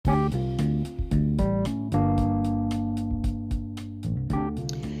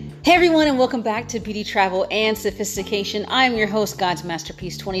Hey everyone, and welcome back to Beauty, Travel, and Sophistication. I'm your host, God's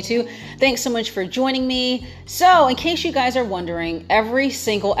Masterpiece 22. Thanks so much for joining me. So, in case you guys are wondering, every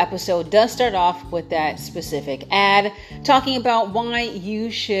single episode does start off with that specific ad talking about why you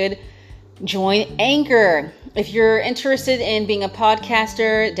should join Anchor. If you're interested in being a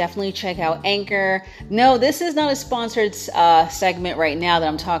podcaster, definitely check out Anchor. No, this is not a sponsored segment right now that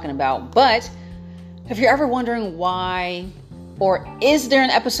I'm talking about, but if you're ever wondering why, or is there an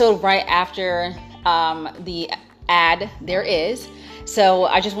episode right after the ad? There is. So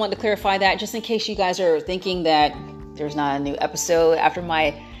I just wanted to clarify that just in case you guys are thinking that there's not a new episode after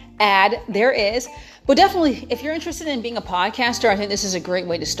my ad. There is. But definitely, if you're interested in being a podcaster, I think this is a great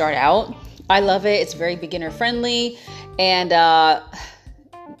way to start out. I love it. It's very beginner friendly, and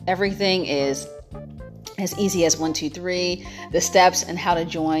everything is as easy as 1, 2, 3. The steps and how to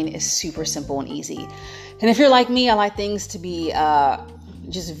join is super simple and easy. And if you're like me, I like things to be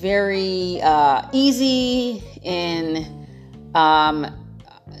just very easy and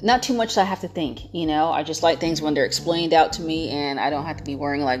not too much that I have to think. You know, I just like things when they're explained out to me and I don't have to be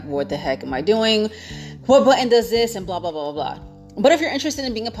worrying like, what the heck am I doing? What button does this? And blah, blah, blah, blah, blah. But if you're interested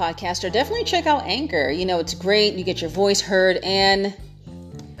in being a podcaster, definitely check out Anchor. You know, it's great. You get your voice heard, and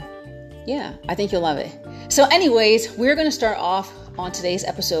yeah, I think you'll love it. So anyways, we're going to start off on today's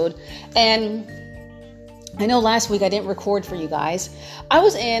episode. And I know last week I didn't record for you guys. I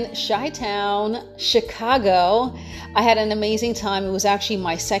was in Chi-Town, Chicago. I had an amazing time. It was actually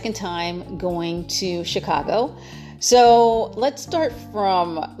my second time going to Chicago. So let's start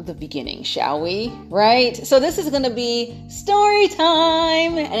from the beginning, shall we? Right? So this is going to be story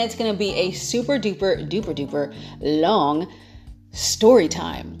time, and it's going to be a super duper long story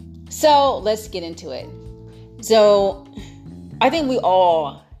time. So let's get into it. So I think we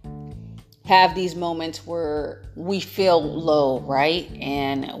all have these moments where we feel low, right?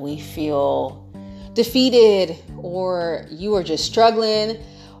 And we feel defeated, or you are just struggling,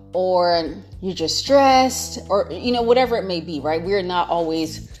 or you're just stressed, or, you know, whatever it may be, right? We're not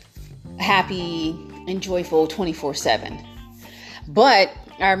always happy and joyful 24/7. But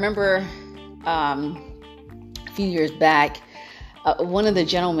I remember a few years back, one of the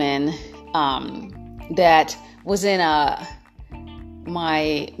gentlemen that was in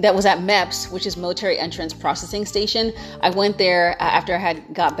that was at MEPS, which is Military Entrance Processing Station. I went there after I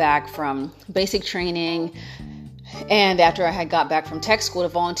had got back from basic training and after I had got back from tech school to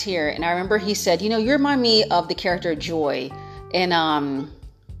volunteer. And I remember he said, you know, you remind me of the character Joy in,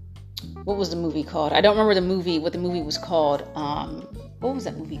 what was the movie called? I don't remember what the movie was called. What was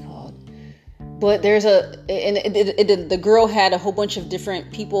that movie called? But there's the girl had a whole bunch of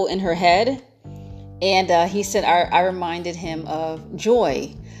different people in her head. And he said, I reminded him of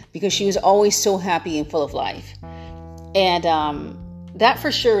Joy because she was always so happy and full of life. And that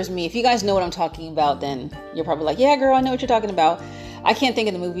for sure is me. If you guys know what I'm talking about, then you're probably like, yeah, girl, I know what you're talking about. I can't think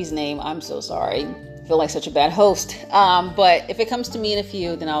of the movie's name. I'm so sorry. I feel like such a bad host. But if it comes to me in a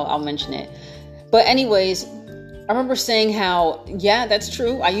few, then I'll mention it. But anyways, I remember saying how, yeah, that's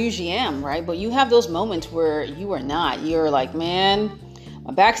true. I usually am, right? But you have those moments where you are not. You're like, man,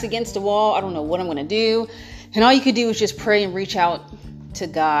 my back's against the wall. I don't know what I'm going to do. And all you could do is just pray and reach out to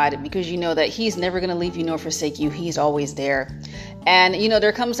God, because you know that He's never going to leave you nor forsake you. He's always there. And, you know,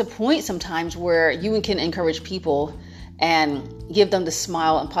 there comes a point sometimes where you can encourage people and give them the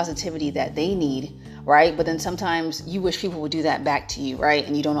smile and positivity that they need, right? But then sometimes you wish people would do that back to you, right?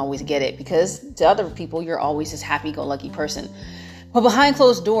 And you don't always get it, because to other people, you're always this happy-go-lucky person. But behind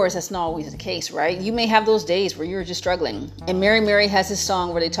closed doors, that's not always the case, right? You may have those days where you're just struggling. And Mary has this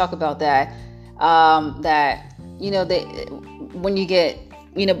song where they talk about that, you know, when you get,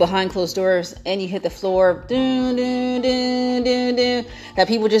 you know, behind closed doors and you hit the floor, that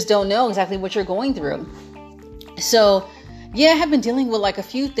people just don't know exactly what you're going through. So, yeah, I have been dealing with like a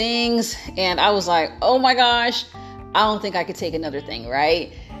few things, and I was like, oh my gosh, I don't think I could take another thing,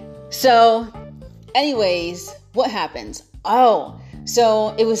 right? So, anyways, what happens? Oh,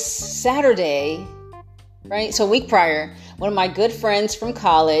 so it was Saturday, right? So a week prior, one of my good friends from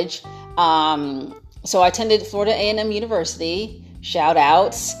college, so I attended Florida A&M University, shout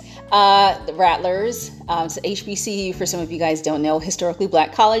outs, the Rattlers, it's HBCU for some of you guys don't know, historically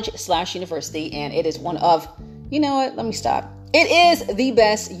black college / university, and it is one of, you know what, let me stop. It is the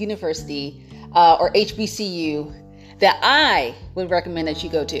best university, or HBCU that I would recommend that you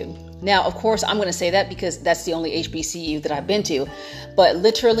go to. Now, of course, I'm going to say that because that's the only HBCU that I've been to, but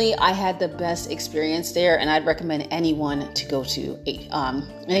literally I had the best experience there, and I'd recommend anyone to go to an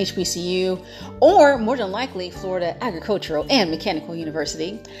HBCU, or more than likely Florida Agricultural and Mechanical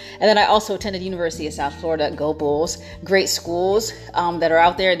University. And then I also attended University of South Florida. Go Bulls. Great schools that are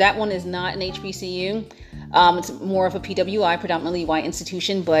out there. That one is not an HBCU. It's more of a PWI, predominantly white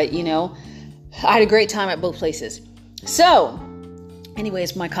institution, but you know, I had a great time at both places. So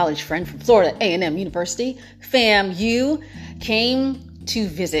anyways, my college friend from Florida A&M University, FAMU, came to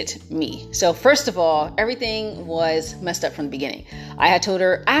visit me. So first of all, everything was messed up from the beginning. I had told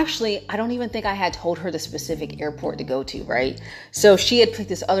her, actually, I don't even think I had told her the specific airport to go to, right? So she had picked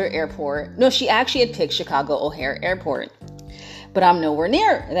this other airport. No, she actually had picked Chicago O'Hare Airport, but I'm nowhere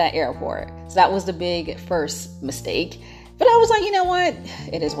near that airport. So that was the big first mistake. But I was like, you know what?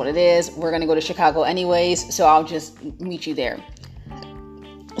 It is what it is. We're going to go to Chicago anyways, so I'll just meet you there.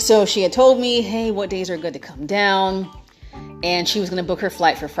 So she had told me, hey, what days are good to come down? And she was going to book her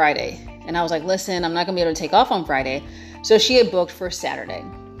flight for Friday. And I was like, listen, I'm not going to be able to take off on Friday. So she had booked for Saturday.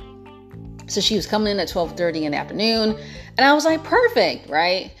 So she was coming in at 12:30 in the afternoon. And I was like, perfect,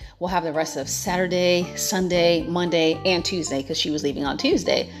 right? We'll have the rest of Saturday, Sunday, Monday, and Tuesday, because she was leaving on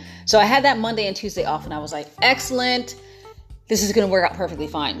Tuesday. So I had that Monday and Tuesday off, and I was like, excellent. This is going to work out perfectly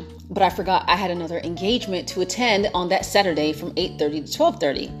fine. But I forgot I had another engagement to attend on that Saturday from 8:30 to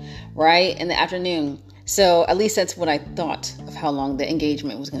 12:30, right, in the afternoon. So at least that's what I thought of how long the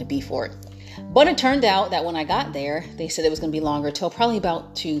engagement was going to be for. But it turned out that when I got there, they said it was going to be longer till probably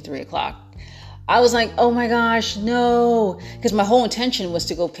about 2-3 o'clock. I was like, oh my gosh, no, because my whole intention was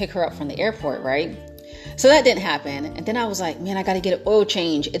to go pick her up from the airport, right? So that didn't happen. And then I was like, man, I got to get an oil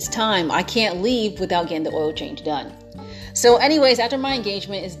change. It's time. I can't leave without getting the oil change done. So anyways, after my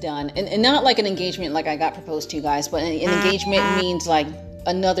engagement is done, and not like an engagement like I got proposed to, guys, but an engagement means like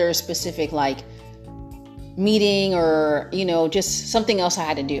another specific like meeting or, you know, just something else I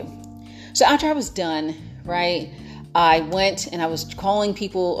had to do. So after I was done, right, I went and I was calling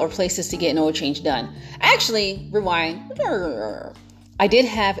people or places to get an oil change done. Actually, rewind. I did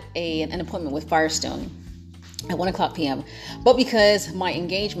have an appointment with Firestone at 1 o'clock p.m. But because my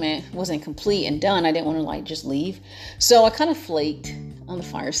engagement wasn't complete and done, I didn't want to like just leave. So I kind of flaked on the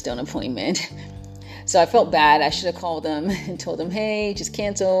Firestone appointment. So I felt bad. I should have called them and told them, hey, just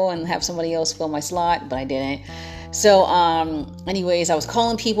cancel and have somebody else fill my slot, but I didn't. So anyways, I was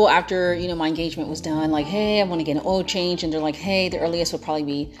calling people after, you know, my engagement was done, like, hey, I want to get an oil change. And they're like, hey, the earliest would probably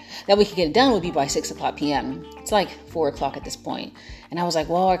be that we could get it done would be by 6 o'clock p.m. It's like 4 o'clock at this point. And I was like,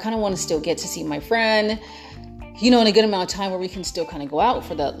 well, I kind of want to still get to see my friend, you know, in a good amount of time where we can still kind of go out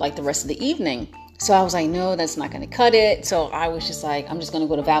for the rest of the evening. So I was like, no, that's not going to cut it. So I was just like, I'm just going to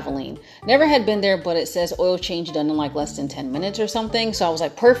go to Valvoline. Never had been there, but it says oil change done in like less than 10 minutes or something. So I was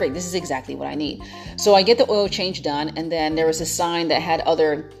like, perfect. This is exactly what I need. So I get the oil change done. And then there was a sign that had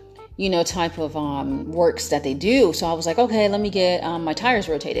other, you know, type of works that they do. So I was like, okay, let me get my tires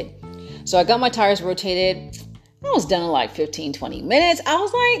rotated. So I got my tires rotated. I was done in like 15-20 minutes. I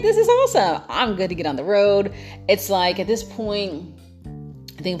was like, this is awesome. I'm good to get on the road. It's like at this point,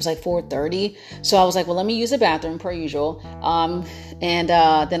 I think it was like 4:30. So I was like, well, let me use the bathroom per usual. And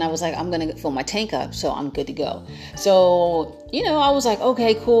then I was like, I'm going to fill my tank up. So I'm good to go. So, you know, I was like,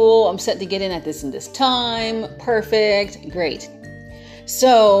 okay, cool. I'm set to get in at this and this time. Perfect. Great.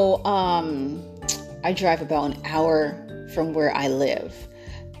 So I drive about an hour from where I live.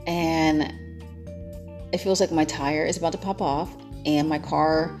 And it feels like my tire is about to pop off and my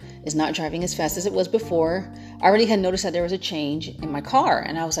car is not driving as fast as it was before. I already had noticed that there was a change in my car.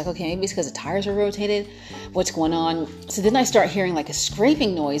 And I was like, okay, maybe it's because the tires are rotated. What's going on? So then I start hearing like a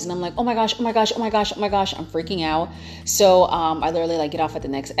scraping noise and I'm like, oh my gosh, oh my gosh, oh my gosh, oh my gosh. I'm freaking out. So I literally like get off at the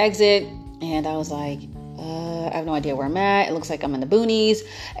next exit and I was like, I have no idea where I'm at. It looks like I'm in the boonies.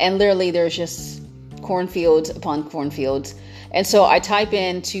 And literally there's just cornfields upon cornfields. And so I type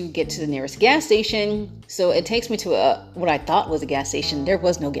in to get to the nearest gas station. So it takes me to what I thought was a gas station. There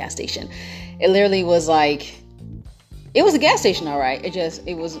was no gas station. It literally was like, it was a gas station, all right.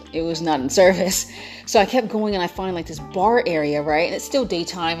 It was not in service. So I kept going and I find like this bar area, right? And it's still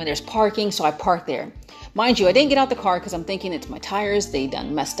daytime and there's parking. So I parked there. Mind you, I didn't get out the car because I'm thinking it's my tires. They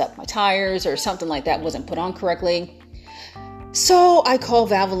done messed up my tires or something like that wasn't put on correctly. So I call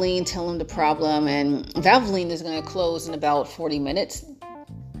Valvoline, tell them the problem, and Valvoline is going to close in about 40 minutes.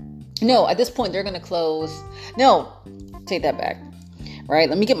 No, at this point, they're going to close. No, take that back. Right?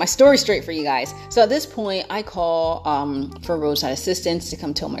 Let me get my story straight for you guys. So at this point, I call for roadside assistance to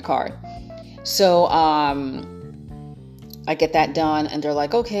come tow my car. So I get that done, and they're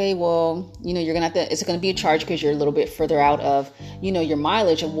like, okay, well, you're gonna have to, it's gonna be a charge because you're a little bit further out of, your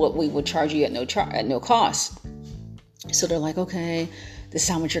mileage of what we would charge you at no cost. So they're like, okay, this is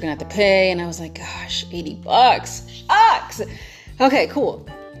how much you're gonna have to pay. And I was like, gosh, $80. Shucks. Okay, cool.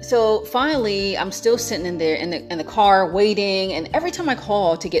 So finally, I'm still sitting in there in the car waiting. And every time I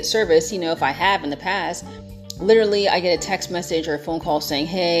call to get service, if I have in the past, literally I get a text message or a phone call saying,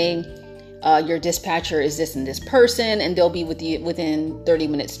 hey, your dispatcher is this and this person, and they'll be with you within 30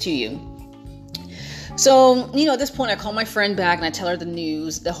 minutes to you. So, at this point, I call my friend back and I tell her the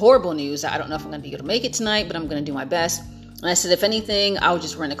news, the horrible news. I don't know if I'm going to be able to make it tonight, but I'm going to do my best. And I said, if anything, I'll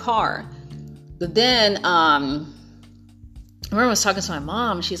just rent a car. But then, I remember I was talking to my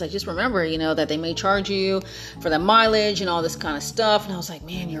mom. She's like, just remember, that they may charge you for the mileage and all this kind of stuff. And I was like,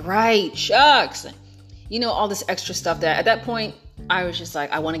 man, you're right. Shucks. All this extra stuff that at that point, I was just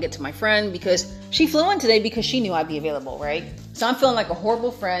like, I want to get to my friend because she flew in today because she knew I'd be available, right? So I'm feeling like a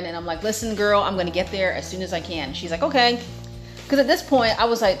horrible friend. And I'm like, listen, girl, I'm going to get there as soon as I can. She's like, okay. Because at this point, I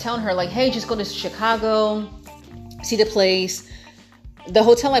was like telling her like, hey, just go to Chicago, see the place. The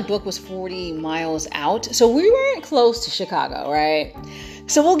hotel I booked was 40 miles out. So we weren't close to Chicago, right?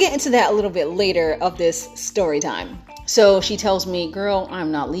 So we'll get into that a little bit later of this story time. So she tells me, girl,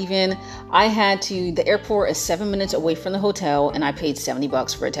 I'm not leaving. The airport is 7 minutes away from the hotel, and I paid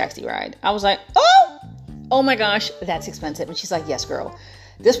 $70 for a taxi ride. I was like, oh my gosh, that's expensive. And she's like, yes, girl,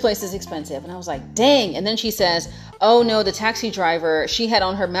 this place is expensive. And I was like, dang. And then she says, oh no, the taxi driver, she had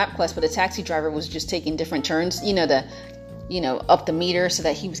on her MapQuest, but the taxi driver was just taking different turns, up the meter so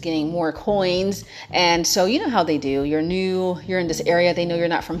that he was getting more coins. And so you know how they do. You're new, you're in this area, they know you're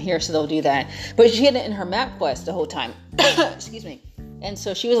not from here, so they'll do that. But she had it in her MapQuest the whole time. Excuse me. And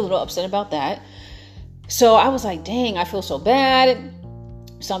so she was a little upset about that. So I was like, dang, I feel so bad.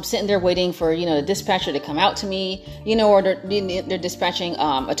 So I'm sitting there waiting for, the dispatcher to come out to me, or they're dispatching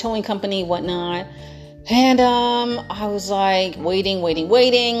a towing company, whatnot. And I was like waiting.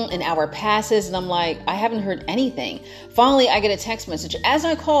 An hour passes and I'm like, I haven't heard anything. Finally, I get a text message as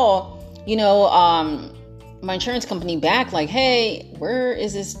I call, my insurance company back, like, hey, where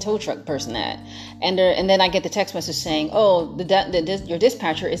is this tow truck person at? And then I get the text message saying, oh, your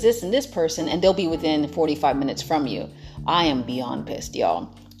dispatcher is this and this person, and they'll be within 45 minutes from you. I am beyond pissed,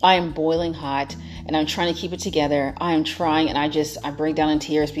 y'all. I am boiling hot and I'm trying to keep it together. I am trying, and I break down in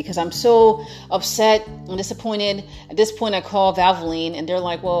tears because I'm so upset and disappointed. At this point, I call Valvoline and they're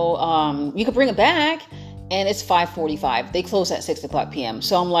like, well, you could bring it back. And it's 5:45. They close at 6:00 p.m.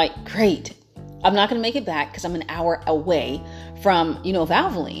 So I'm like, great. I'm not going to make it back because I'm an hour away from,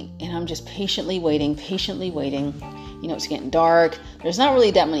 Valvoline. And I'm just patiently waiting. It's getting dark. There's not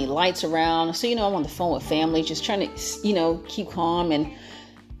really that many lights around. So, I'm on the phone with family, just trying to, keep calm and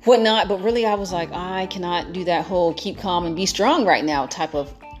whatnot. But really, I was like, I cannot do that whole keep calm and be strong right now type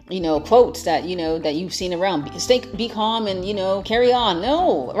of, quotes that, that you've seen around. Be calm and, carry on.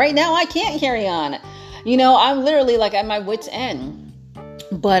 No, right now I can't carry on. I'm literally like at my wit's end.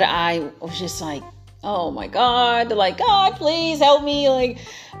 But I was just like, oh my God, like, God, please help me. Like,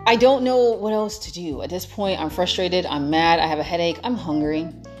 I don't know what else to do. At this point, I'm frustrated. I'm mad. I have a headache. I'm hungry.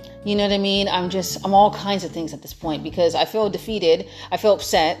 You know what I mean? I'm all kinds of things at this point because I feel defeated. I feel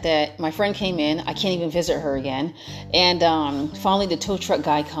upset that my friend came in. I can't even visit her again. And finally, the tow truck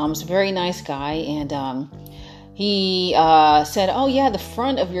guy comes. Very nice guy. And he said, oh yeah, the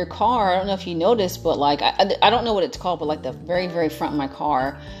front of your car, I don't know if you noticed, but like, I don't know what it's called, but like the very, very front of my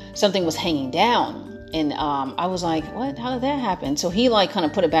car, something was hanging down. And I was like, what? How did that happen? So he like kind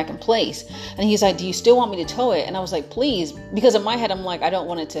of put it back in place. And he's like, do you still want me to tow it? And I was like, please. Because in my head, I'm like, I don't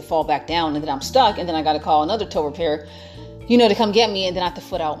want it to fall back down and then I'm stuck. And then I got to call another tow repair, to come get me. And then I have to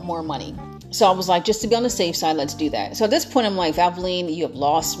foot out more money. So I was like, just to be on the safe side, let's do that. So at this point, I'm like, Valvoline, you have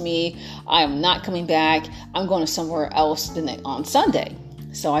lost me. I am not coming back. I'm going to somewhere else on Sunday.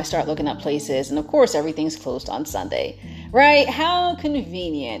 So I start looking up places. And of course, everything's closed on Sunday, right? How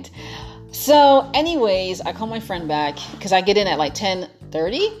convenient. So anyways, I call my friend back because I get in at like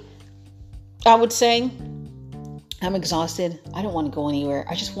 10:30, I would say. I'm exhausted. I don't want to go anywhere.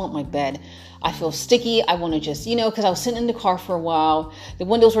 I just want my bed. I feel sticky. I want to just, because I was sitting in the car for a while. The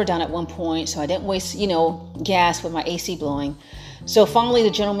windows were down at one point, so I didn't waste, gas with my AC blowing. So finally,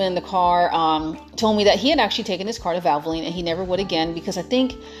 the gentleman in the car told me that he had actually taken his car to Valvoline and he never would again because I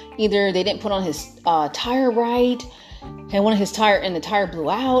think either they didn't put on his tire right, and the tire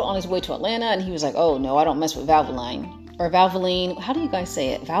blew out on his way to Atlanta, and he was like, oh no, I don't mess with Valvoline. Or Valvoline. How do you guys say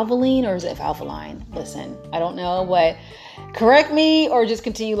it? Valvoline or is it Valvoline? Listen, I don't know, but correct me or just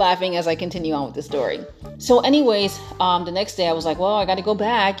continue laughing as I continue on with the story. So anyways, the next day I was like, well, I got to go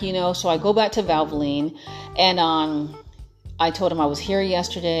back, so I go back to Valvoline and I told him I was here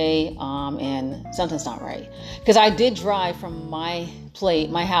yesterday, and something's not right. Because I did drive from my place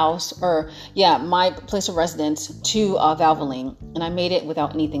of residence to Valvoline, and I made it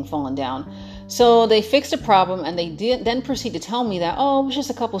without anything falling down. So they fixed the problem, and they did then proceed to tell me that, oh, it was just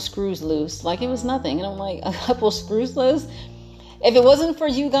a couple screws loose. Like, it was nothing. And I'm like, a couple screws loose? If it wasn't for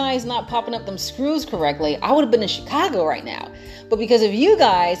you guys not popping up them screws correctly, I would have been in Chicago right now. But because of you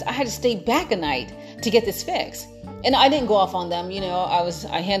guys, I had to stay back a night to get this fixed. And I didn't go off on them,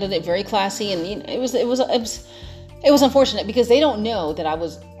 I handled it very classy, and it was unfortunate because they don't know that I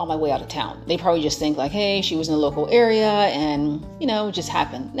was on my way out of town. They probably just think like, hey, she was in the local area and, it just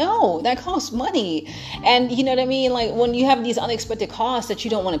happened. No, that costs money. And you know what I mean? Like, when you have these unexpected costs that you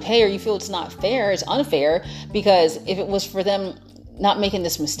don't want to pay, or you feel it's not fair, it's unfair, because if it was for them not making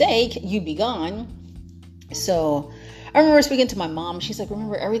this mistake, you'd be gone. So I remember speaking to my mom. She's like,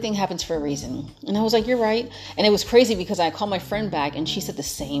 remember, everything happens for a reason. And I was like, you're right. And it was crazy because I called my friend back and she said the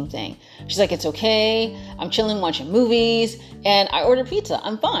same thing. She's like, it's okay. I'm chilling, watching movies, and I ordered pizza.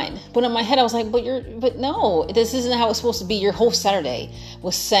 I'm fine. But in my head, I was like, but no, this isn't how it's supposed to be. Your whole Saturday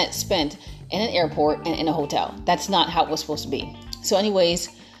was spent in an airport and in a hotel. That's not how it was supposed to be. So anyways,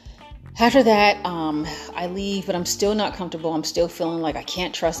 after that, I leave, but I'm still not comfortable. I'm still feeling like I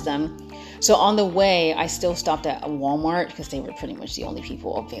can't trust them. So on the way, I still stopped at a Walmart because they were pretty much the only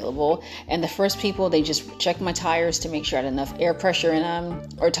people available. And the first people, they just checked my tires to make sure I had enough air pressure in them,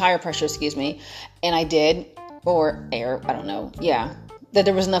 or tire pressure, excuse me. And I did, or air, I don't know. Yeah, that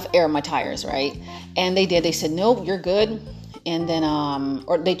there was enough air in my tires, right? And they did. They said, nope, you're good. And then,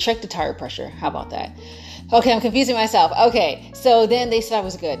 or they checked the tire pressure. How about that? Okay, I'm confusing myself. Okay, so then they said I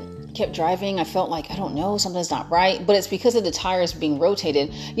was good. Kept driving. I felt like, I don't know, something's not right, but it's because of the tires being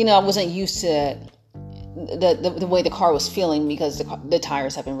rotated. I wasn't used to the way the car was feeling because the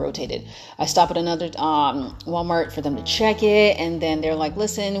tires have been rotated. I stopped at another Walmart for them to check it, and then they're like,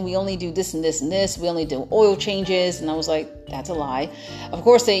 listen, we only do this and this and this. We only do oil changes. And I was like, that's a lie. Of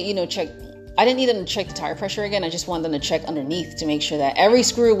course, they, checked. I didn't need them to check the tire pressure again. I just wanted them to check underneath to make sure that every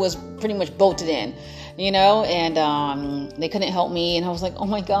screw was pretty much bolted in. And they couldn't help me. And I was like, oh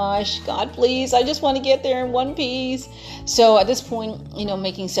my gosh, God, please, I just want to get there in one piece. So at this point,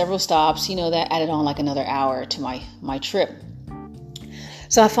 making several stops, that added on like another hour to my trip.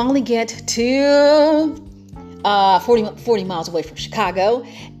 So I finally get to 40 miles away from Chicago,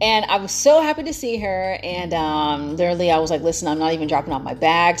 and I was so happy to see her. And literally I was like, listen, I'm not even dropping off my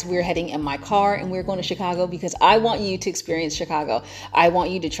bags. We're heading in my car and we're going to Chicago because I want you to experience Chicago. I want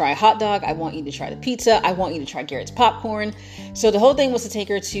you to try a hot dog. I want you to try the pizza. I want you to try Garrett's popcorn. So the whole thing was to take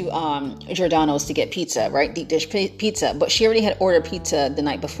her to Giordano's to get pizza, right? Deep dish pizza. But she already had ordered pizza the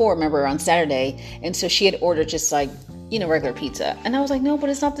night before, remember, on Saturday. And so she had ordered just like, regular pizza. And I was like, no, but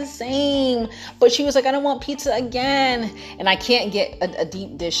it's not the same. But she was like, I don't want pizza again. And I can't get a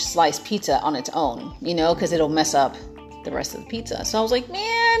deep dish sliced pizza on its own, because it'll mess up the rest of the pizza. So I was like,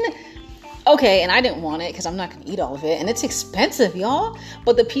 man, okay. And I didn't want it because I'm not going to eat all of it. And it's expensive, y'all.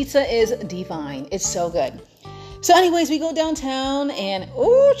 But the pizza is divine. It's so good. So anyways, we go downtown and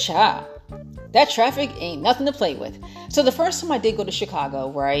ooh, child, that traffic ain't nothing to play with. So the first time I did go to Chicago,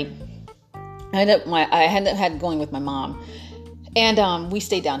 right? I ended up going with my mom, and we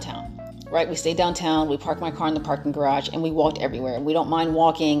stayed downtown, right? We stayed downtown. We parked my car in the parking garage, and we walked everywhere. We don't mind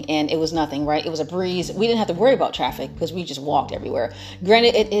walking, and it was nothing, right? It was a breeze. We didn't have to worry about traffic because we just walked everywhere.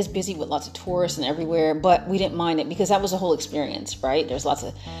 Granted, it is busy with lots of tourists and everywhere, but we didn't mind it because that was the whole experience, right? There's lots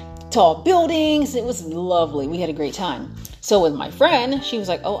of tall buildings. It was lovely. We had a great time. So with my friend, she was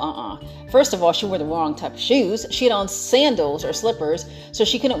like, First of all, she wore the wrong type of shoes. She had on sandals or slippers, so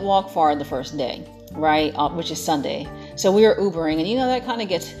she couldn't walk far the first day, right? Which is Sunday. So we were Ubering, and that kind of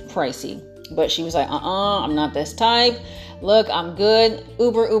gets pricey. But she was like, I'm not this type. Look, I'm good.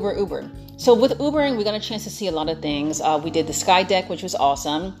 Uber. So with Ubering, we got a chance to see a lot of things. We did the sky deck, which was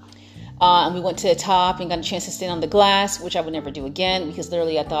awesome. And we went to the top and got a chance to stand on the glass, which I would never do again because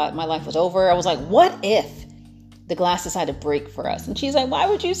literally I thought my life was over. I was like, what if the glass decided to break for us? And she's like, why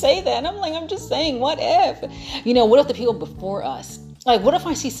would you say that? And I'm like, I'm just saying, what if? What if the people before us, like, what if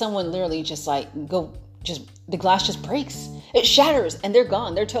I see someone literally just like the glass just breaks, it shatters and they're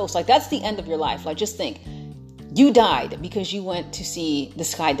gone, they're toast. Like, that's the end of your life. Like, just think, you died because you went to see the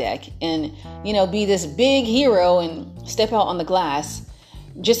sky deck and, be this big hero and step out on the glass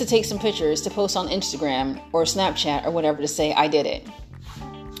just to take some pictures to post on Instagram or Snapchat or whatever to say, I did it.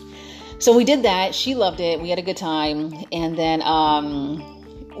 So we did that. She loved it. We had a good time. And then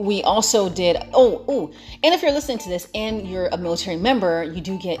we also did, and if you're listening to this and you're a military member, you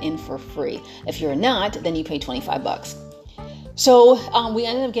do get in for free. If you're not, then you pay $25. So we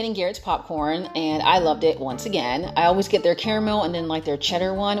ended up getting Garrett's popcorn, and I loved it once again. I always get their caramel and then like their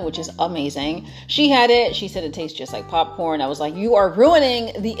cheddar one, which is amazing. She had it. She said it tastes just like popcorn. I was like, you are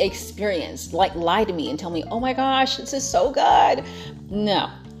ruining the experience. Like, lie to me and tell me, oh my gosh, this is so good.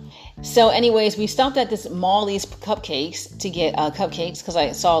 No. So anyways, we stopped at this Molly's Cupcakes to get cupcakes because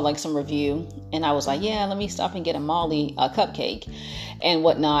I saw like some review, and I was like, yeah, let me stop and get a Molly cupcake and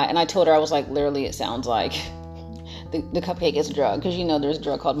whatnot. And I told her, I was like, literally, it sounds like the cupcake is a drug, because there's a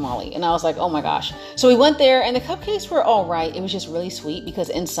drug called Molly. And I was like, oh my gosh. So we went there, and the cupcakes were all right. It was just really sweet because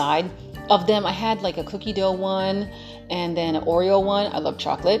inside of them I had like a cookie dough one and then an Oreo one. I love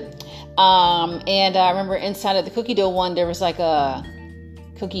chocolate. And I remember inside of the cookie dough one there was like a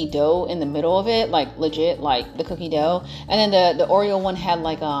cookie dough in the middle of it, like legit like the cookie dough. And then the Oreo one had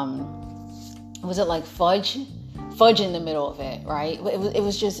like was it like fudge in the middle of it, right? It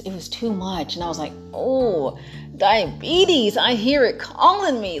was too much. And I was like, oh, diabetes, I hear it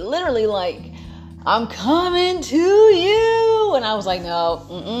calling me, literally like, I'm coming to you. And I was like,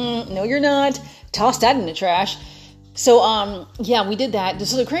 no, you're not. Toss that in the trash. So, yeah, we did that.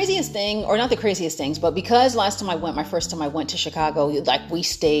 So the craziest thing, or not the craziest things, but because my first time I went to Chicago, like we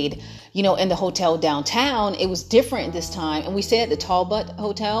stayed, in the hotel downtown, it was different this time. And we stayed at the Talbot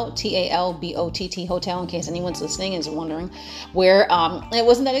Hotel, Talbott Hotel, in case anyone's listening and is wondering, where, it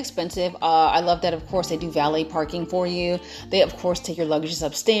wasn't that expensive. I love that, of course, they do valet parking for you. They, of course, take your luggage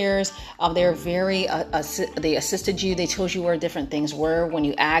upstairs. They're very, they assisted you. They told you where different things were when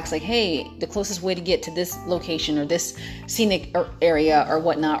you asked, like, hey, the closest way to get to this location or this scenic area or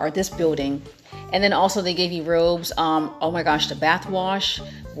whatnot, or this building. And then also they gave you robes. Oh my gosh, the body wash,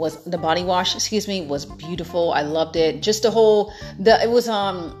 was beautiful. I loved it. Just I would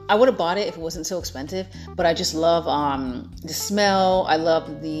have bought it if it wasn't so expensive, but I just love, the smell. I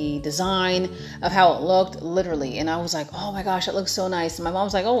love the design of how it looked, literally. And I was like, oh my gosh, it looks so nice. And my mom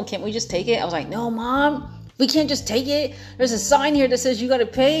was like, oh, can't we just take it? I was like, no, Mom. We can't just take it. There's a sign here that says you got to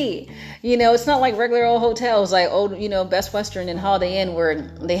pay. It's not like regular old hotels like Best Western and Holiday Inn where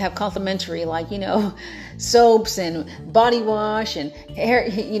they have complimentary soaps and body wash and hair,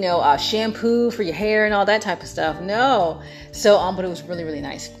 shampoo for your hair and all that type of stuff. No. So, but it was really, really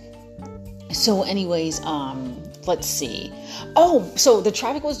nice. So anyways, let's see. Oh, so the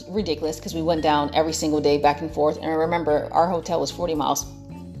traffic was ridiculous because we went down every single day back and forth. And I remember our hotel was 40 miles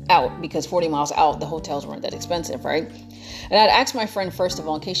out, because 40 miles out, the hotels weren't that expensive, right? And I'd asked my friend, first of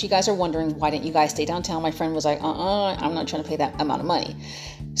all, in case you guys are wondering, why didn't you guys stay downtown? My friend was like, I'm not trying to pay that amount of money.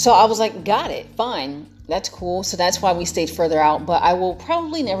 So I was like, got it, fine, that's cool. So that's why we stayed further out, but I will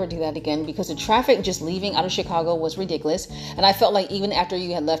probably never do that again because the traffic just leaving out of Chicago was ridiculous. And I felt like even after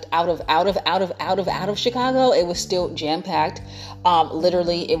you had left out of Chicago, it was still jam-packed.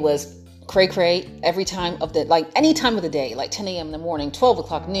 Literally, it was cray every time of any time of the day, like 10 a.m. in the morning, 12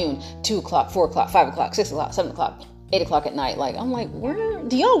 o'clock, noon, 2 o'clock, 4 o'clock, 5 o'clock, 6 o'clock, 7 o'clock, 8 o'clock at night. Like, I'm like, where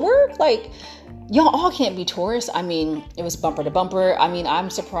do y'all work? Like, y'all all can't be tourists. I mean, it was bumper to bumper. I mean, I'm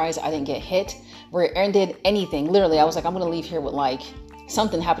surprised I didn't get hit or did anything. Literally, I was like, I'm going to leave here with like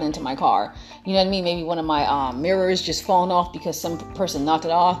something happening to my car. You know what I mean? Maybe one of my mirrors just falling off because some person knocked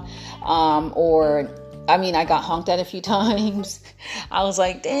it off. I got honked at a few times. I was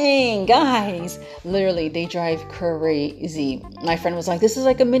like, dang, guys. Literally, they drive crazy. My friend was like, this is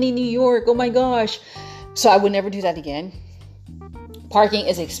like a mini New York. Oh my gosh. So I would never do that again. Parking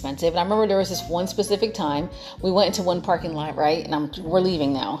is expensive. And I remember there was this one specific time we went into one parking lot, right? And we're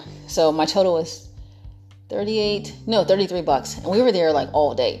leaving now. So my total was $33. And we were there like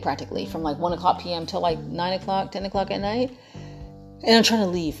all day practically, from like 1 o'clock p.m. till like 9 o'clock, 10 o'clock at night. And I'm trying to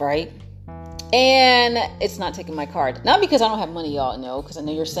leave, right? And it's not taking my card. Not because I don't have money, y'all know, because I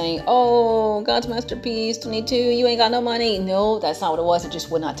know you're saying, oh, God's Masterpiece 22, you ain't got no money. No, that's not what it was. It just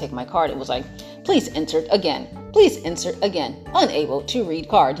would not take my card. It was like, please insert again. Unable to read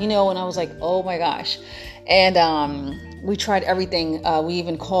card, and I was like, oh my gosh. And we tried everything. We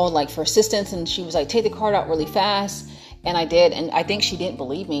even called like for assistance, and she was like, take the card out really fast. And I did, and I think she didn't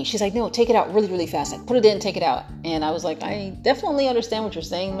believe me. She's like, no, take it out really, really fast. Like, put it in, take it out. And I was like, I definitely understand what you're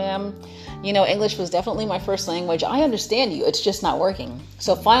saying, ma'am. English was definitely my first language. I understand you. It's just not working.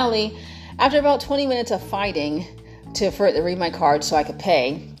 So finally, after about 20 minutes of fighting for it to read my card so I could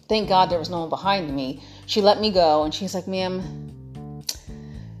pay, thank God there was no one behind me. She let me go, and she's like, ma'am,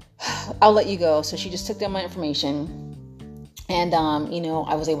 I'll let you go. So she just took down my information. And,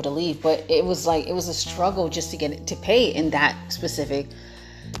 I was able to leave, but it was a struggle just to get it to pay in that specific,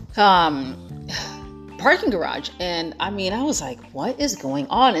 parking garage. And I was like, what is going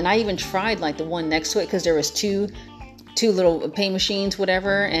on? And I even tried like the one next to it, cause there was two two little pay machines,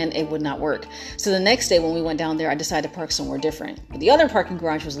 whatever, and it would not work. So the next day when we went down there, I decided to park somewhere different. But the other parking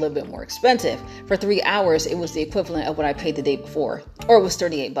garage was a little bit more expensive. For 3 hours, it was the equivalent of what I paid the day before, or it was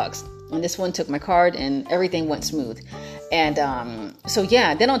 $38. And this one took my card and everything went smooth. And so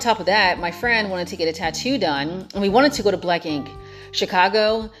yeah, then on top of that, my friend wanted to get a tattoo done, and we wanted to go to Black Ink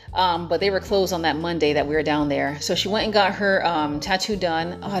Chicago, but they were closed on that Monday that we were down there. So she went and got her tattoo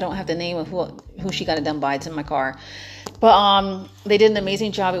done. Oh, I don't have the name of who she got it done by. It's in my car. But they did an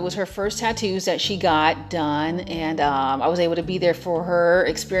amazing job. It was her first tattoos that she got done, and I was able to be there for her,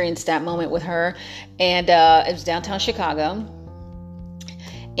 experience that moment with her. And it was downtown Chicago.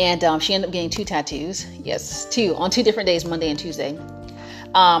 And she ended up getting 2 tattoos. Yes, 2 on 2 different days, Monday and Tuesday.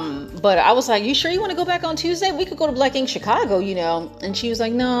 But I was like, you sure you want to go back on Tuesday? We could go to Black Ink Chicago, And she was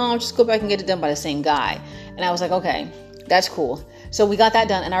like, no, I'll just go back and get it done by the same guy. And I was like, okay, that's cool. So we got that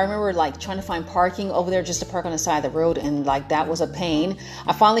done. And I remember trying to find parking over there just to park on the side of the road. And that was a pain.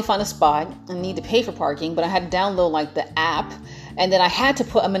 I finally found a spot and need to pay for parking, but I had to download the app. And then I had to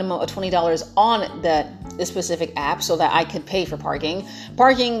put a minimum of $20 on the specific app so that I could pay for parking.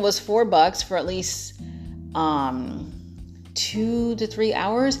 Parking was $4 for at least 2 to 3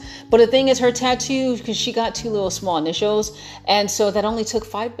 hours. But the thing is, her tattoo, because she got 2 little small initials, and so that only took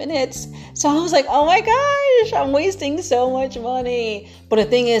 5 minutes. So I was like, oh my gosh, I'm wasting so much money. But the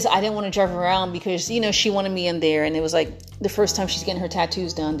thing is, I didn't want to drive around because she wanted me in there, and it was the first time she's getting her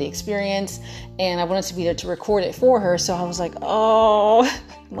tattoos done, the experience, and I wanted to be there to record it for her. So I was like, oh,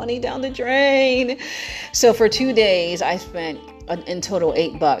 money down the drain. So for 2 days I spent in total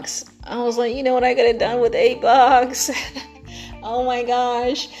 $8. I was like, you know what, I got it done with $8. Oh my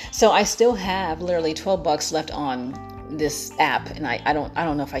gosh. So I still have literally $12 left on this app, and I don't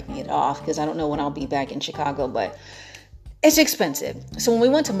know if I can get it off because I don't know when I'll be back in Chicago, but it's expensive. So when we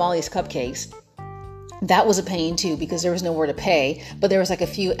went to Molly's Cupcakes, that was a pain too because there was nowhere to pay, but there was a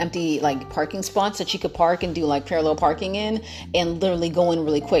few empty parking spots that you could park and do parallel parking in, and literally go in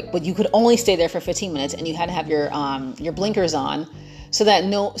really quick. But you could only stay there for 15 minutes, and you had to have your blinkers on so that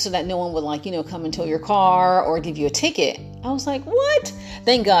no one would come and tow your car or give you a ticket. I was like, what?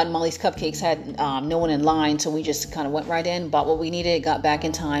 Thank God Molly's Cupcakes had no one in line, so we just kind of went right in, bought what we needed, got back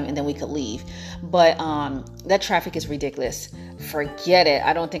in time, and then we could leave. But that traffic is ridiculous. Forget it.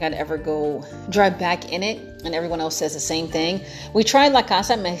 I don't think I'd ever go drive back in it, and everyone else says the same thing. We tried La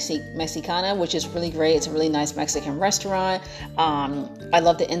Casa Mexicana, which is really great. It's a really nice Mexican restaurant. I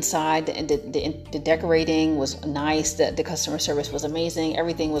love the inside. The decorating was nice. The customer service was amazing.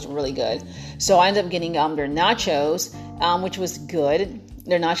 Everything was really good. So I ended up getting their nachos, which was good.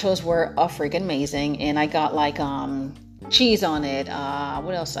 Their nachos were freaking amazing, and I got cheese on it.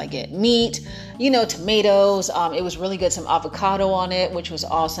 What else did I get? Meat, tomatoes. It was really good. Some avocado on it, which was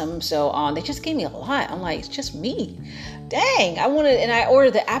awesome. So they just gave me a lot. I'm like, it's just me. Dang, I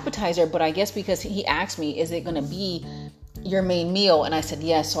ordered the appetizer, but I guess because he asked me, is it going to be your main meal? And I said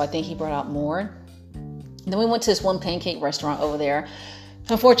yes. So I think he brought out more. And then we went to this one pancake restaurant over there.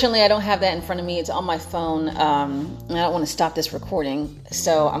 Unfortunately, I don't have that in front of me. It's on my phone, and I don't want to stop this recording,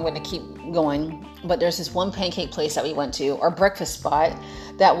 so I'm going to keep going. But there's this one pancake place that we went to, our breakfast spot,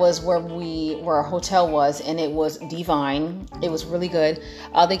 that was where our hotel was, and it was divine. It was really good.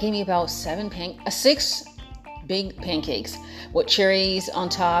 They gave me about 6 big pancakes with cherries on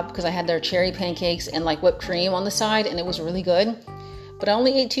top, because I had their cherry pancakes and whipped cream on the side, and it was really good. But I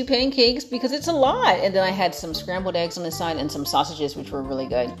only ate 2 pancakes because it's a lot. And then I had some scrambled eggs on the side and some sausages, which were really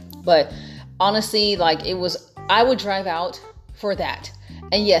good. But honestly, I would drive out for that.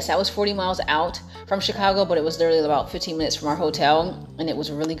 And yes, that was 40 miles out from Chicago, but it was literally about 15 minutes from our hotel. And it was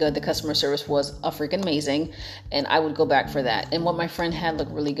really good. The customer service was freaking amazing. And I would go back for that. And what my friend had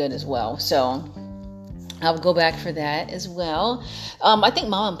looked really good as well. So I would go back for that as well. I think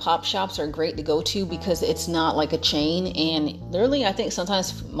mom and pop shops are great to go to because it's not like a chain. And literally, I think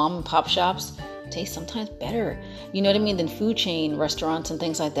sometimes mom and pop shops taste sometimes better, than food chain restaurants and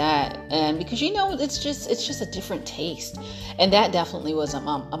things like that. And because it's just a different taste. And that definitely was a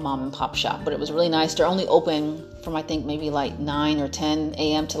mom and pop shop, but it was really nice. They're only open from I think maybe 9 or 10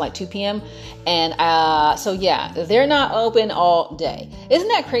 a.m. to 2 p.m. And so yeah, they're not open all day. Isn't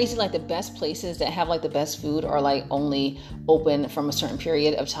that crazy? The best places that have the best food are only open from a certain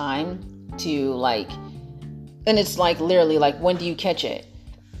period of time to and it's literally when do you catch it?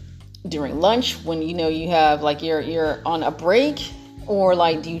 During lunch, when you have you're on a break, or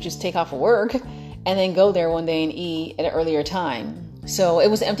do you just take off of work and then go there one day and eat at an earlier time? So it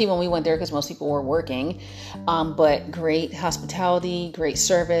was empty when we went there because most people were working, but great hospitality, great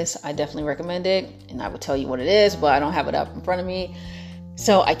service. I definitely recommend it, and I would tell you what it is, but I don't have it up in front of me.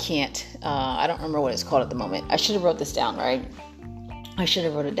 So I can't, I don't remember what it's called at the moment. I should have wrote this down, right? I should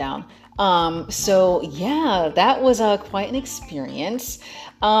have wrote it down. So yeah, that was quite an experience.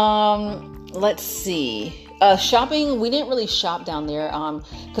 Let's see. Shopping, we didn't really shop down there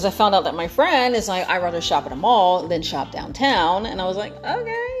because I found out that my friend is like, I'd rather shop at a mall than shop downtown. And I was like,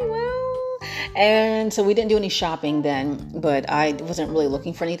 okay, well. And so we didn't do any shopping then, but I wasn't really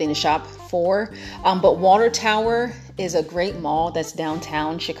looking for anything to shop for. But Water Tower is a great mall that's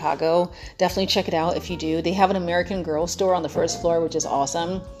downtown Chicago. Definitely check it out if you do. They have an American Girl store on the first floor, which is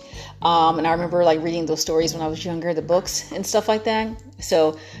awesome. And I remember like reading those stories when I was younger, the books and stuff like that.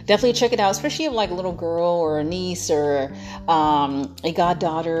 So definitely check it out, especially if like a little girl or a niece or a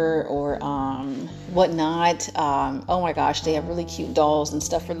goddaughter or whatnot. Oh my gosh, they have really cute dolls and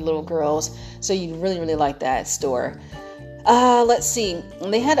stuff for the little girls. So you really, really like that store. Let's see.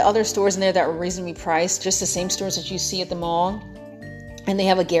 And they had other stores in there that were reasonably priced, just the same stores that you see at the mall. And they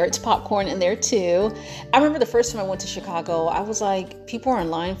have a Garrett's popcorn in there too. I remember the first time I went to Chicago, I was like, people are in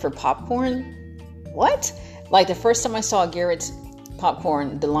line for popcorn? What? Like the first time I saw Garrett's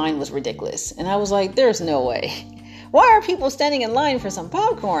popcorn, the line was ridiculous. And I was like, there's no way. Why are people standing in line for some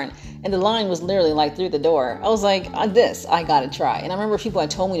popcorn? And the line was literally like through the door. I was like, this, I gotta try. And I remember people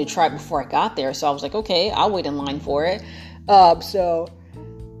had told me to try it before I got there. So I was like, okay, I'll wait in line for it. So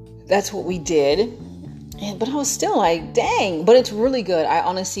that's what we did. But I was still like, dang, but it's really good. I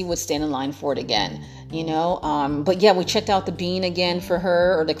honestly would stand in line for it again, you know? But yeah, we checked out the Bean again for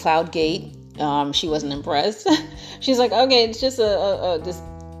her, or the Cloud Gate. She wasn't impressed. She's like, okay, it's just this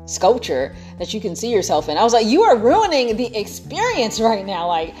sculpture that you can see yourself in. I was like, you are ruining the experience right now.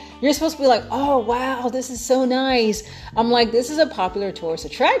 Like, you're supposed to be like, oh, wow, this is so nice. I'm like, this is a popular tourist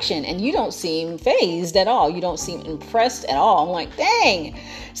attraction, and you don't seem fazed at all. You don't seem impressed at all. I'm like, dang.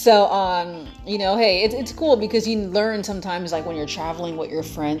 So, you know, hey, it's cool because you learn sometimes, like when you're traveling with your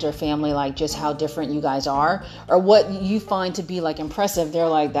friends or family, like just how different you guys are, or what you find to be like impressive. They're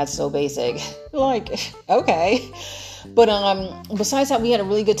like, that's so basic. Like, okay. But besides that, we had a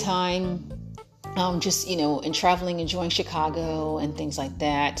really good time. Just, you know, in traveling, enjoying Chicago and things like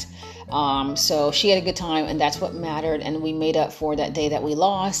that. So she had a good time, and that's what mattered. And we made up for that day that we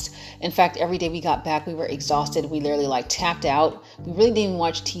lost. In fact, every day we got back, we were exhausted. We literally like tapped out. We really didn't even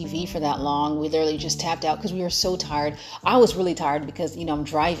watch TV for that long. We literally just tapped out because we were so tired. I was really tired because, you know, I'm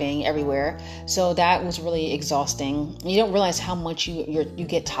driving everywhere. So that was really exhausting. You don't realize how much you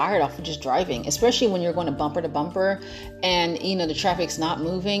get tired off of just driving, especially when you're going to bumper and, you know, the traffic's not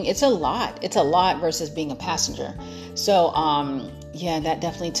moving. It's a lot. It's a lot versus being a passenger. So, yeah, that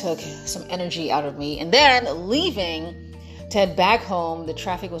definitely took some energy out of me. And then leaving to head back home, the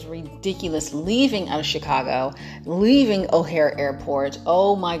traffic was ridiculous. Leaving out of Chicago, leaving O'Hare Airport.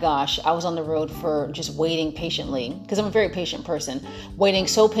 Oh my gosh, I was on the road for just waiting patiently, because I'm a very patient person, waiting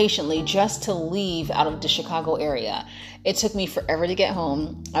so patiently just to leave out of the Chicago area. It took me forever to get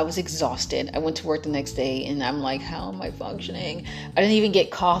home. I was exhausted. I went to work the next day and I'm like, how am I functioning? I didn't even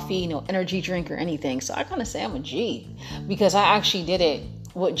get coffee, no energy drink or anything. So I kind of say I'm a G, because I actually did it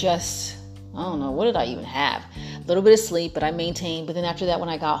with just, I don't know, what did I even have? A little bit of sleep, but I maintained. But then after that, when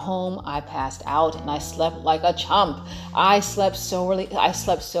I got home, I passed out and I slept like a chump. I slept so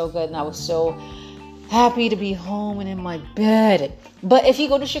good, and I was so happy to be home and in my bed. But if you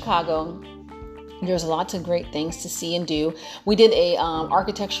go to Chicago, there's lots of great things to see and do. We did a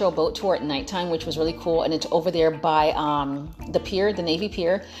architectural boat tour at nighttime, which was really cool. And it's over there by the pier, the Navy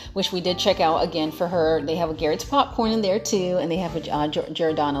Pier, which we did check out again for her. They have a Garrett's popcorn in there too. And they have a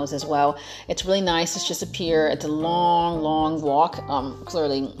Giordano's as well. It's really nice. It's just a pier. It's a long, long walk.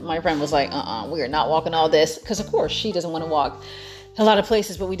 Clearly, my friend was like, we are not walking all this. Because of course, she doesn't want to walk a lot of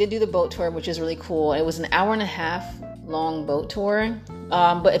places. But we did do the boat tour, which is really cool. It was an hour and a half long boat tour.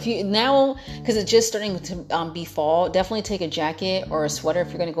 But if you now, because it's just starting to be fall, definitely take a jacket or a sweater if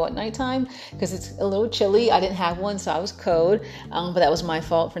you're going to go at nighttime, because it's a little chilly. I didn't have one, so I was cold. But that was my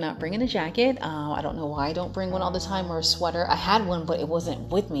fault for not bringing a jacket. I don't know why I don't bring one all the time, or a sweater. I had one, but it wasn't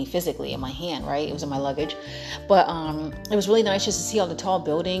with me physically in my hand, right? It was in my luggage. But it was really nice just to see all the tall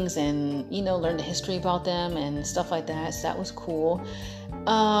buildings and, you know, learn the history about them and stuff like that. So that was cool.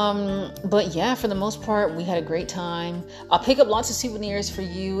 But yeah, for the most part, we had a great time. I'll pick up lots of souvenirs for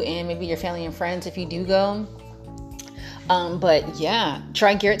you and maybe your family and friends if you do go. But yeah,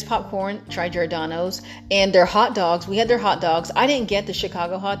 try Garrett's popcorn, try Giordano's, and their hot dogs. We had their hot dogs. I didn't get the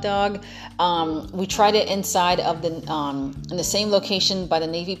Chicago hot dog. We tried it inside of in the same location by the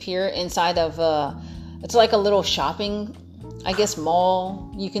Navy Pier, inside of, it's like a little shopping, I guess,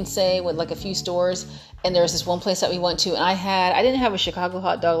 mall, you can say, with like a few stores. And there was this one place that we went to, and I didn't have a Chicago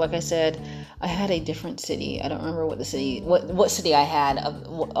hot dog, like I said. I had a different city. I don't remember what city I had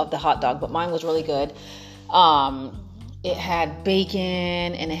of the hot dog, but mine was really good. It had bacon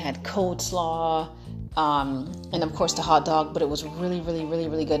and it had coleslaw, and of course the hot dog, but it was really, really, really,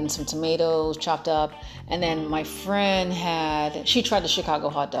 really good, and some tomatoes chopped up. And then my friend she tried the Chicago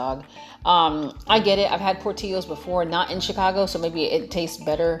hot dog. I get it. I've had Portillo's before, not in Chicago, so maybe it tastes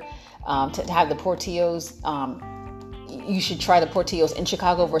better to have the Portillo's. You should try the Portillo's in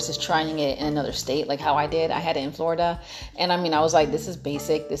Chicago versus trying it in another state, like how I did. I had it in Florida. And I mean, I was like, this is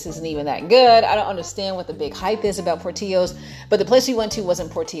basic. This isn't even that good. I don't understand what the big hype is about Portillo's. But the place we went to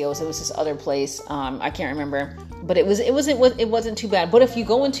wasn't Portillo's. It was this other place. I can't remember. But it wasn't too bad. But if you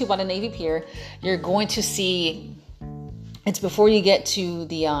go into by the Navy Pier, you're going to see... It's before you get to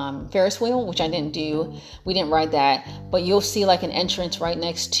the Ferris wheel, which I didn't do. We didn't ride that. But you'll see like an entrance right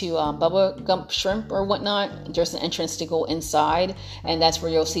next to Bubba Gump Shrimp or whatnot. There's an entrance to go inside. And that's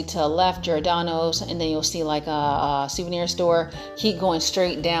where you'll see to the left, Giordano's. And then you'll see like a souvenir store. Keep going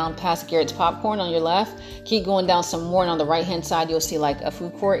straight down past Garrett's Popcorn on your left. Keep going down some more. And on the right-hand side, you'll see like a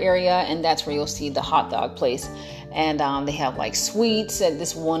food court area. And that's where you'll see the hot dog place. And they have like sweets and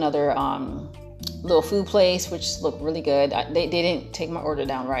this one other... little food place, which looked really good. They didn't take my order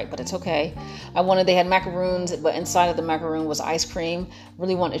down right, but it's okay. They had macaroons, but inside of the macaroon was ice cream.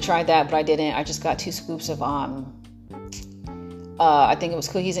 Really wanted to try that, but I didn't. I just got 2 scoops of, I think it was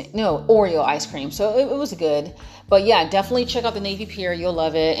Oreo ice cream. So it was good. But yeah, definitely check out the Navy Pier. You'll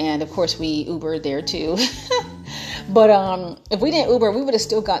love it. And of course we Ubered there too. But if we didn't Uber, we would have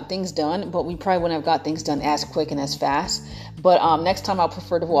still got things done, but we probably wouldn't have got things done as quick and as fast. But next time I'll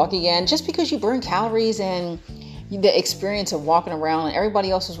prefer to walk again, just because you burn calories and the experience of walking around, and everybody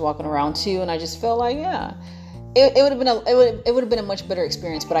else was walking around too. And I just felt like, yeah, it would have been a much better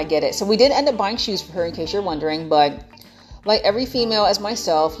experience. But I get it. So we did end up buying shoes for her, in case you're wondering. But like every female as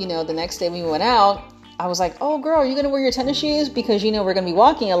myself, the next day we went out, I was like, oh, girl, are you going to wear your tennis shoes? Because, we're going to be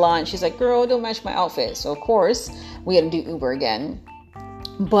walking a lot. And she's like, girl, don't match my outfit. So, of course, we had to do Uber again.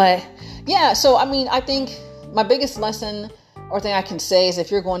 But, yeah, so, I mean, I think my biggest lesson or thing I can say is if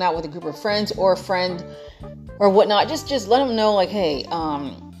you're going out with a group of friends or a friend or whatnot, just let them know, like, hey,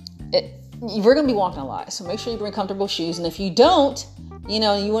 we're going to be walking a lot. So make sure you bring comfortable shoes. And if you don't, you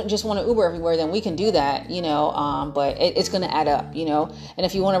wouldn't just want to Uber everywhere, then we can do that, but it's going to add up, And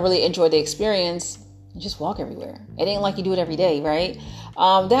if you want to really enjoy the experience, just walk everywhere. It ain't like you do it every day, right?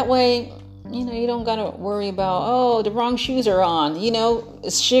 That way, you don't got to worry about, the wrong shoes are on.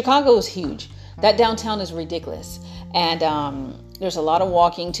 Chicago is huge. That downtown is ridiculous. And there's a lot of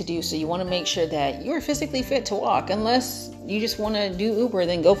walking to do. So you want to make sure that you're physically fit to walk. Unless you just want to do Uber,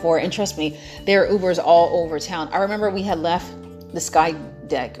 then go for it. And trust me, there are Ubers all over town. I remember we had left the Sky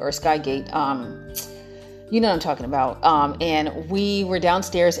Deck or Skygate, you know what I'm talking about. And we were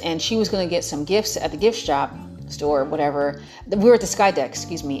downstairs and she was going to get some gifts at the gift shop store, whatever. We were at the Sky Deck,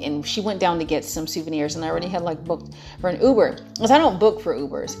 and she went down to get some souvenirs, and I already had like booked for an Uber, because I don't book for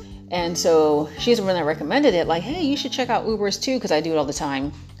Ubers. And so she's the one that recommended it, like, hey, you should check out Ubers too, because I do it all the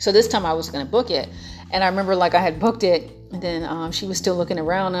time. So this time I was going to book it. And I remember like I had booked it, and then she was still looking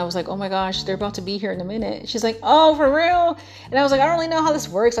around, and I was like, oh my gosh, they're about to be here in a minute. She's like, oh, for real? And I was like, I don't really know how this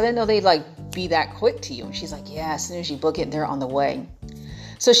works. I didn't know they'd like be that quick to you. And she's like, yeah, as soon as you book it, they're on the way.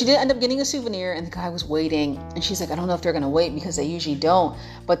 So she did end up getting a souvenir, and the guy was waiting, and she's like, I don't know if they're going to wait, because they usually don't.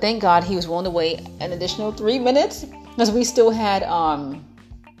 But thank God he was willing to wait an additional 3 minutes, because we still had,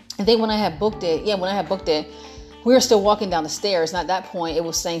 I think when I had booked it, we were still walking down the stairs. And at that point, it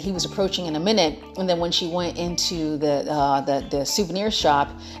was saying he was approaching in a minute. And then when she went into the souvenir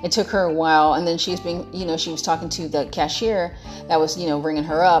shop, it took her a while. And then she was talking to the cashier that was, ringing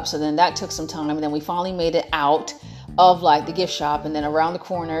her up. So then that took some time. And then we finally made it out of like the gift shop, and then around the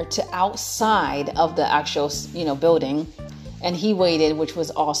corner to outside of the actual, building. And he waited, which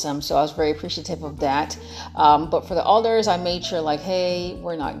was awesome. So I was very appreciative of that. But for the others, I made sure like, hey,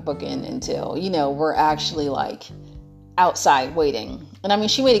 we're not booking until, we're actually like outside waiting. And I mean,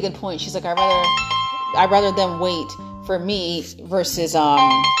 she made a good point. She's like, I'd rather them wait for me versus,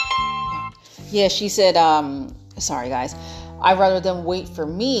 she said, sorry guys, I'd rather them wait for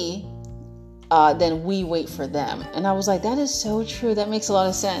me than we wait for them. And I was like, that is so true. That makes a lot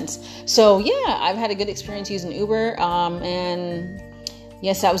of sense. So yeah, I've had a good experience using Uber. And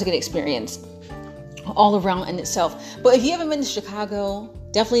yes, that was a good experience all around in itself. But if you haven't been to Chicago,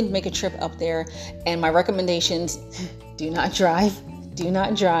 definitely make a trip up there. And my recommendations, do not drive, and do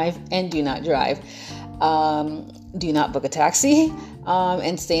not drive. Do not book a taxi,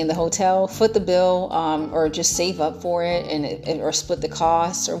 and stay in the hotel, foot the bill, or just save up for it or split the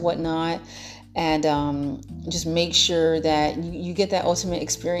costs or whatnot. and just make sure that you get that ultimate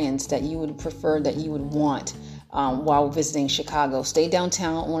experience that you would prefer, that you would want while visiting Chicago. Stay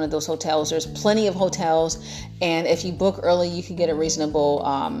downtown at one of those hotels. There's plenty of hotels, and if you book early, you can get a reasonable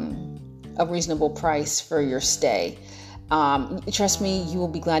price for your stay. Trust me, you will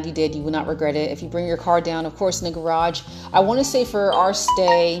be glad you did. You will not regret it. If you bring your car down, of course, in the garage. I want to say for our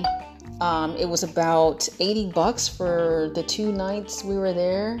stay, it was about $80 for the 2 nights we were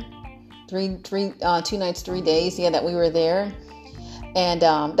there. 2 nights, 3 days. Yeah, that we were there. And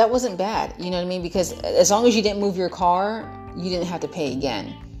that wasn't bad. You know what I mean? Because as long as you didn't move your car, you didn't have to pay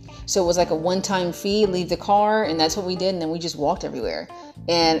again. So it was like a one-time fee, leave the car, and that's what we did. And then we just walked everywhere.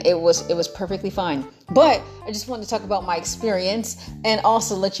 And it was perfectly fine. But I just wanted to talk about my experience and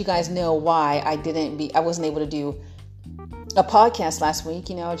also let you guys know why I wasn't able to do a podcast last week.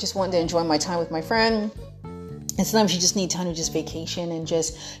 You know, I just wanted to enjoy my time with my friend. And sometimes you just need time to just vacation and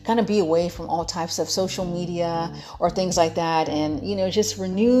just kind of be away from all types of social media or things like that. And, you know, just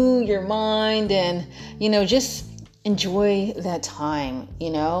renew your mind and, you know, just enjoy that time, you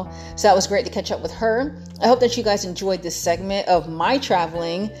know. So that was great to catch up with her. I hope that you guys enjoyed this segment of my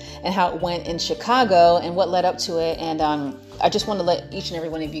traveling and how it went in Chicago and what led up to it. And I just want to let each and every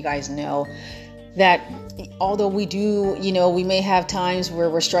one of you guys know that although we do, you know, we may have times where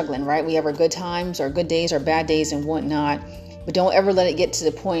we're struggling, right? We have our good times, our good days, our bad days and whatnot. But don't ever let it get to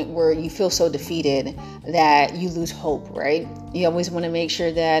the point where you feel so defeated that you lose hope, right? You always want to make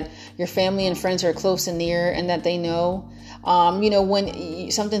sure that your family and friends are close and near and that they know, you know,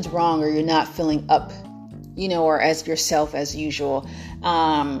 when something's wrong or you're not feeling up, you know, or as yourself as usual.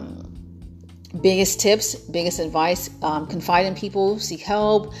 Biggest tips, biggest advice, confide in people, seek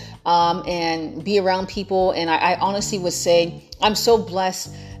help, and be around people. And I honestly would say I'm so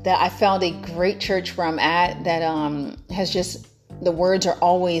blessed that I found a great church where I'm at that has just, the words are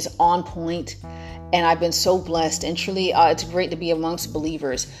always on point. And I've been so blessed, and truly it's great to be amongst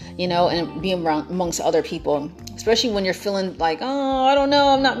believers, you know, and be around amongst other people, especially when you're feeling like, oh, I don't know,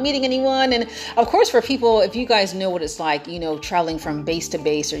 I'm not meeting anyone. And of course, for people, if you guys know what it's like, you know, traveling from base to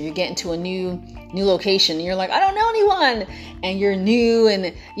base, or you're getting to a new location and you're like, I don't know anyone, and you're new,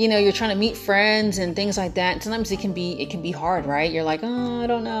 and you know, you're trying to meet friends and things like that. And sometimes it can be hard, right? You're like, oh, I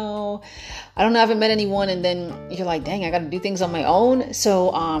don't know, I haven't met anyone. And then you're like, dang, I got to do things on my own.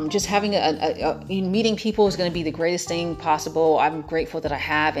 So just having meeting people is going to be the greatest thing possible. I'm grateful that I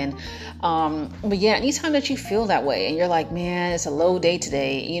have. And but yeah, anytime that you feel that way and you're like, man, it's a low day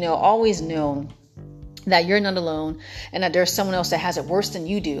today, you know, always know that you're not alone and that there's someone else that has it worse than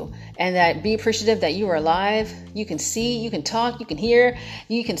you do, and that be appreciative that you are alive. You can see, you can talk, you can hear,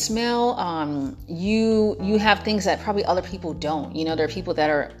 you can smell. You have things that probably other people don't. You know, there are people that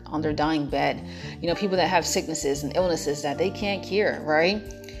are on their dying bed, you know, people that have sicknesses and illnesses that they can't cure, right?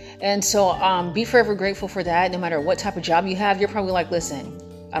 And so be forever grateful for that. No matter what type of job you have, you're probably like, listen,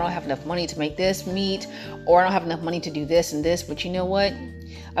 I don't have enough money to make this meet, or I don't have enough money to do this and this. But you know what?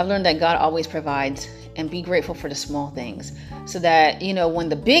 I've learned that God always provides, and be grateful for the small things, so that, you know, when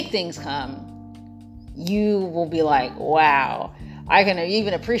the big things come, you will be like, wow, I can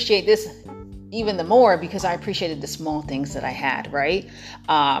even appreciate this even the more because I appreciated the small things that I had, right?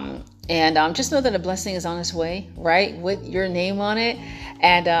 And just know that a blessing is on its way, right? With your name on it.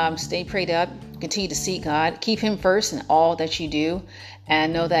 And stay prayed up. Continue to seek God. Keep Him first in all that you do.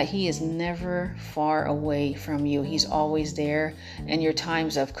 And know that He is never far away from you. He's always there in your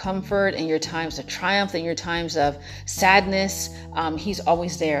times of comfort, in your times of triumph, in your times of sadness. He's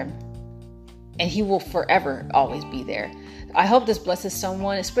always there. And He will forever always be there. I hope this blesses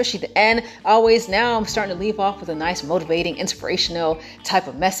someone, especially the end. Always now I'm starting to leave off with a nice, motivating, inspirational type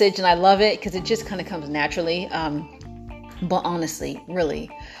of message. And I love it because it just kind of comes naturally. But honestly, really,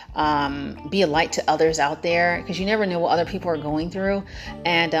 be a light to others out there, because you never know what other people are going through.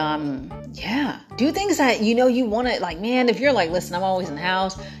 And do things that you know you want to, like, man, if you're like, listen, I'm always in the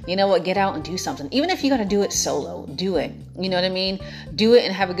house, you know what, get out and do something. Even if you got to do it solo, do it. You know what I mean? Do it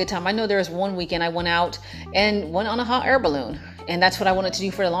and have a good time. I know there was one weekend I went out and went on a hot air balloon. And that's what I wanted to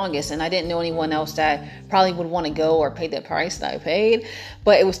do for the longest. And I didn't know anyone else that probably would want to go or pay the price that I paid.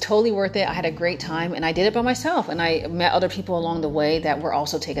 But it was totally worth it. I had a great time, and I did it by myself. And I met other people along the way that were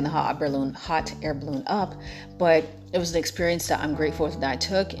also taking the hot air balloon up. But it was an experience that I'm grateful that I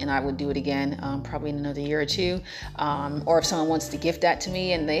took, and I would do it again, probably in another year or two. Or if someone wants to gift that to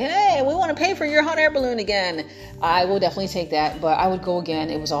me and hey, we want to pay for your hot air balloon again, I will definitely take that. But I would go again.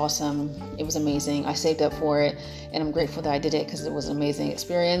 It was awesome. It was amazing. I saved up for it, and I'm grateful that I did it because it was an amazing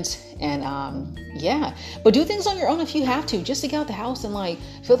experience. And but do things on your own if you have to, just to get out the house and like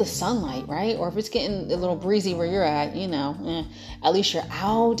feel the sunlight, right? Or if it's getting a little breezy where you're at, at least you're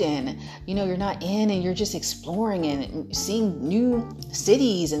out and you're not in, and you're just exploring and seeing new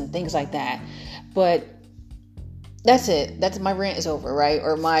cities and things like that. But that's it. That's my rant is over, right?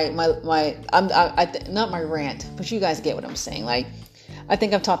 Or not my rant, but you guys get what I'm saying. Like, I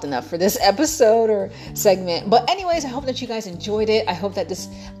think I've talked enough for this episode or segment. But anyways, I hope that you guys enjoyed it. I hope that this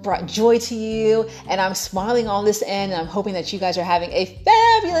brought joy to you, and I'm smiling on this end, and I'm hoping that you guys are having a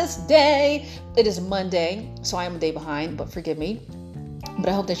fabulous day. It is Monday, so I am a day behind, but forgive me. But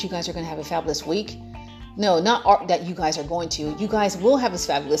I hope that you guys are going to have a fabulous week. No, not that you guys are going to. You guys will have this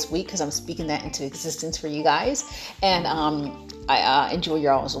fabulous week because I'm speaking that into existence for you guys. And I enjoy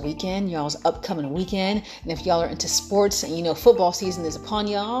y'all's weekend, y'all's upcoming weekend. And if y'all are into sports and football season is upon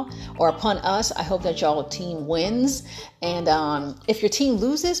y'all or upon us, I hope that y'all team wins. And if your team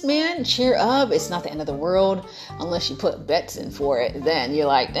loses, man, cheer up. It's not the end of the world unless you put bets in for it. Then you're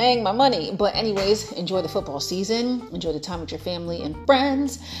like, dang, my money. But anyways, enjoy the football season. Enjoy the time with your family and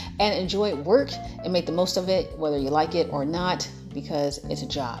friends, and enjoy work and make the most of it, whether you like it or not, because it's a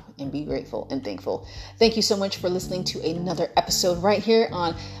job, and be grateful and thankful. Thank you so much for listening to another episode right here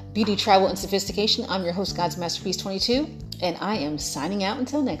on Beauty, Travel, and Sophistication. I'm your host, God's Masterpiece 22, and I am signing out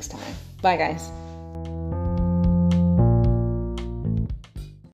until next time. Bye, guys.